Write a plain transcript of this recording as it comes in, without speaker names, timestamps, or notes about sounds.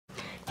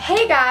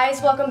Hey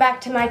guys, welcome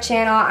back to my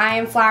channel. I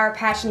am Flower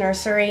Patch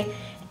Nursery,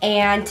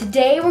 and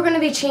today we're going to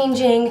be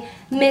changing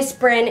Miss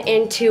Brynn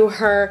into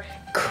her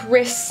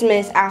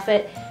Christmas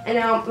outfit. And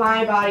now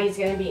my body's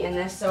going to be in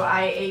this, so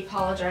I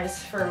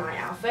apologize for my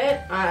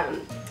outfit.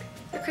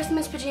 They're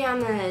Christmas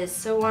pajamas,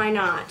 so why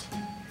not?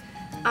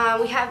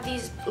 We have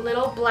these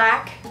little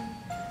black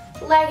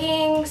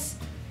leggings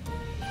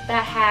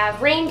that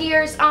have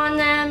reindeers on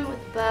them with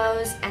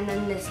bows, and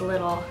then this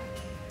little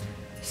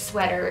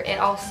sweater. It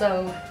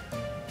also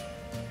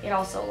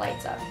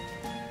lights up,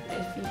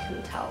 if you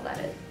can tell that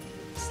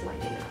it's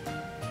lighting up.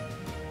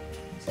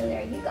 So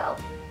there you go.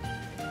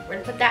 We're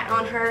gonna put that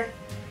on her,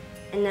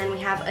 and then we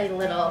have a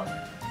little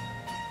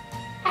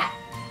hat.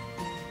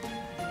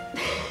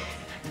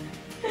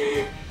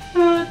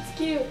 Oh, it's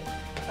cute.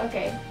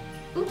 Okay,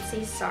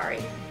 oopsie,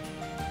 sorry.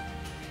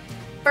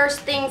 First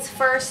things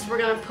first, we're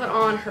gonna put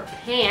on her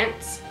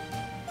pants.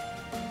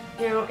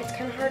 You know, it's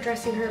kind of hard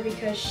dressing her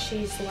because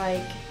she's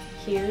like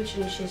huge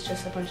and she's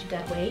just a bunch of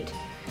dead weight.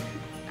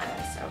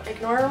 So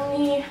ignore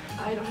me.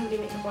 I don't have any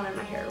makeup on and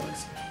my hair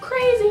looks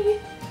crazy.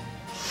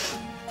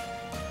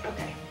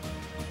 Okay.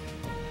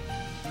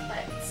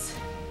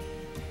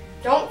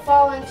 Don't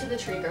fall into the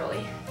tree,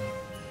 girly.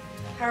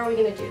 How are we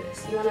gonna do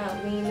this? You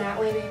wanna lean that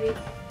way, baby?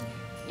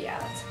 Yeah,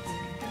 that's a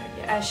good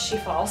idea. As she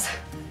falls.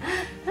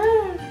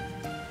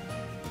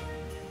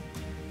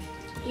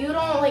 You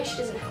don't, like, she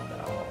doesn't help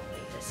at all.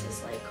 Like, this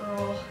is like,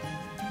 girl,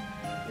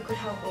 you could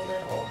help a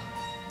little.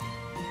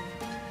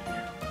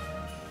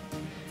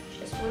 She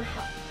doesn't want to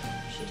help.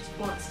 She just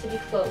wants to be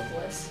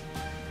clothless.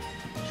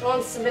 She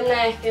wants to be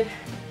naked.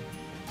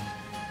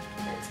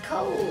 And it's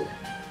cold.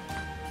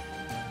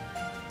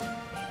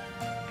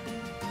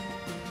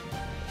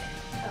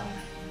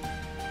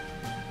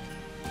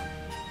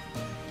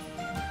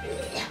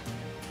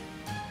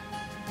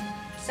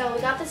 So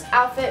we got this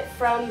outfit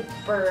from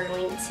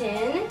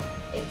Burlington.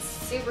 It's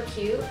super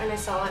cute, and I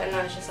saw it and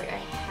I was just like, I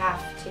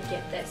have to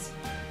get this.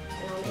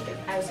 And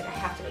I was like, I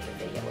have to make a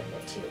video with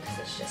it too, because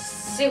it's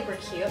just super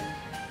cute.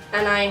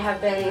 And I have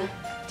been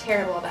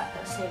terrible about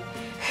posting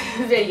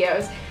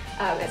videos,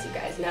 as you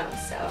guys know.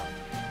 So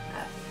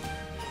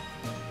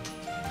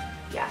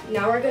yeah,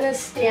 now we're gonna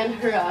stand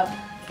her up.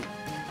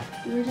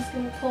 We're just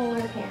gonna pull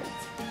her pants.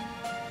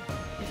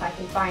 If I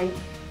can find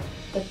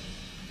the,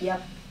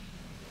 yep.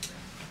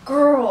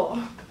 Girl,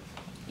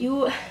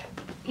 you,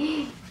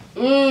 she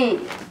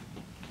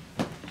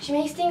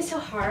makes things so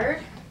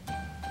hard. You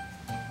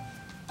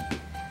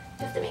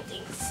have to make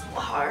things so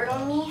hard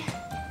on me.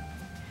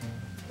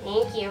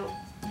 Thank you.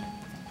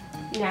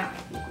 Now I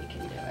think we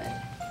can do it.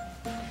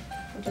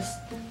 We'll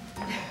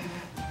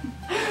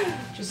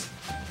just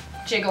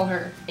jiggle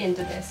her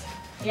into this.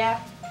 Yeah?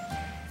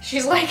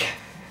 She's like,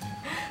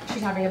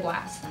 she's having a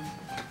blast.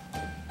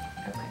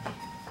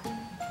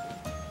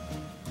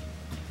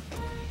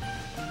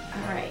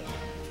 Alright,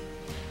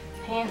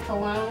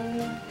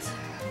 pantaloons. I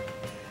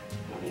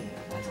don't even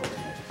know if that's a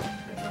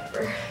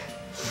word.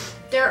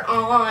 They're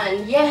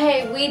on.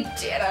 Yay, we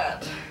did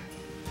it.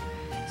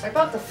 So I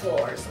bought the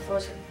floors. The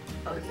floors are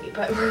ugly,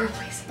 but we're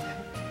replacing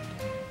them.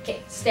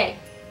 Okay, stay.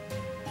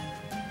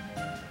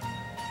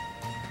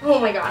 Oh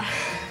my god.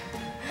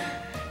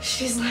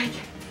 She's like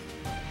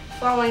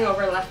falling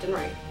over left and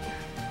right.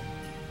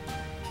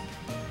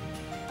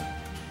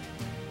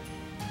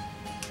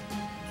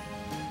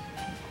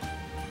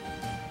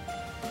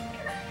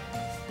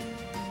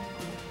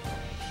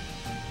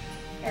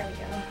 There we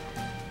go.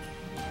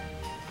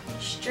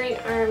 Straight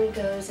arm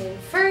goes in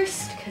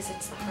first because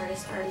it's the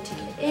hardest arm to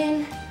get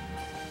in.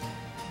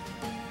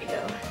 There we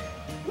go.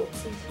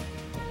 Oopsies.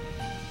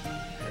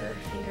 Her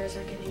fingers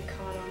are getting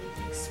caught on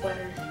the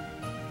sweater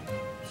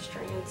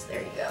strands.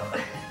 There you go.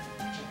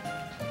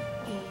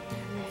 And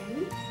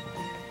then,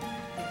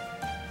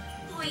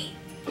 wait.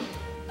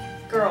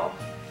 Girl,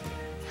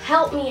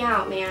 help me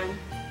out, man.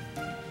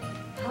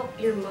 Help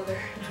your mother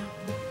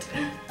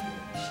out.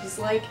 She's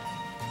like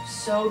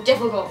so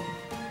difficult.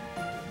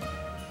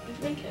 You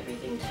make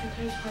everything 10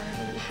 times harder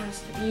than it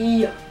has to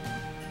be. I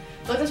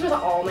feel like that's with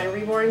all my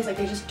reborns, like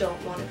they just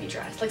don't want to be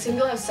dressed. Like some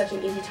people have such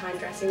an easy time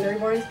dressing their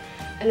reborns,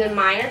 and then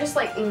mine are just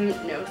like,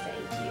 no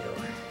thank you.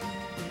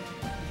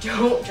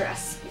 Don't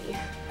dress me.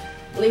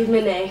 Leave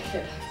me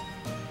naked.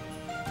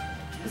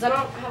 Because I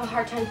don't have a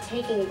hard time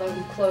taking the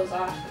clothes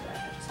off, but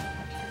I just have a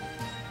hard time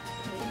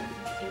putting them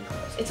in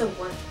clothes. It's a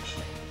work.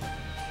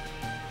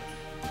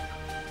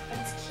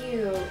 That's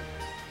cute.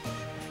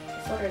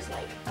 Is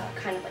like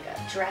kind of like a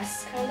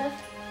dress, kind of.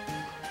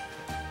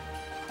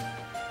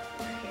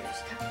 Her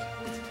hair's cut.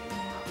 It's pretty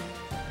out.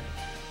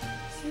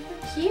 Super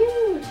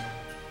cute.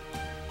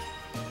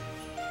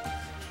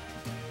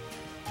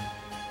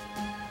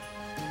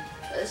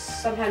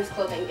 Sometimes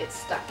clothing gets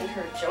stuck in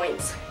her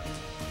joints.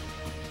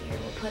 Here,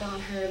 we'll put on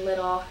her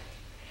little.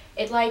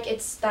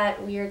 It's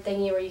that weird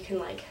thingy where you can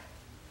like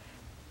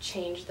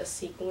change the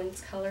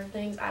sequence color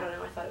things. I don't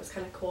know. I thought it was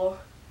kind of cool.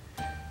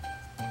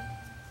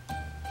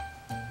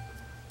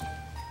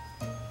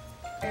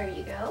 There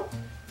you go.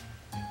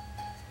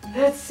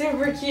 That's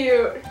super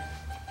cute.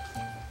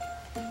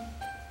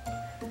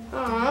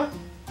 Aww.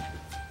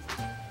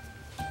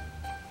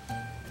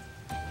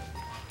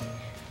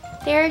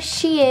 there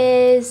she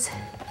is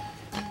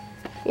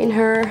in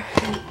her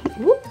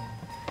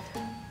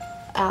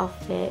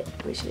outfit,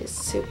 which is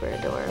super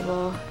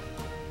adorable.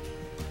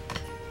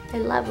 I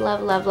love,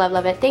 love, love, love,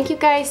 love it. Thank you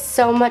guys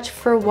so much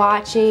for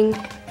watching.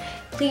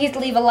 Please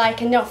leave a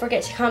like and don't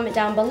forget to comment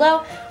down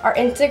below. Our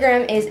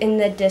Instagram is in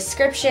the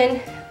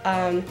description.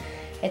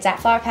 It's at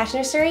Flower Passion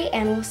Nursery,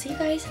 and we'll see you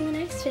guys in the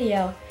next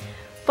video.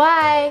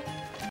 Bye!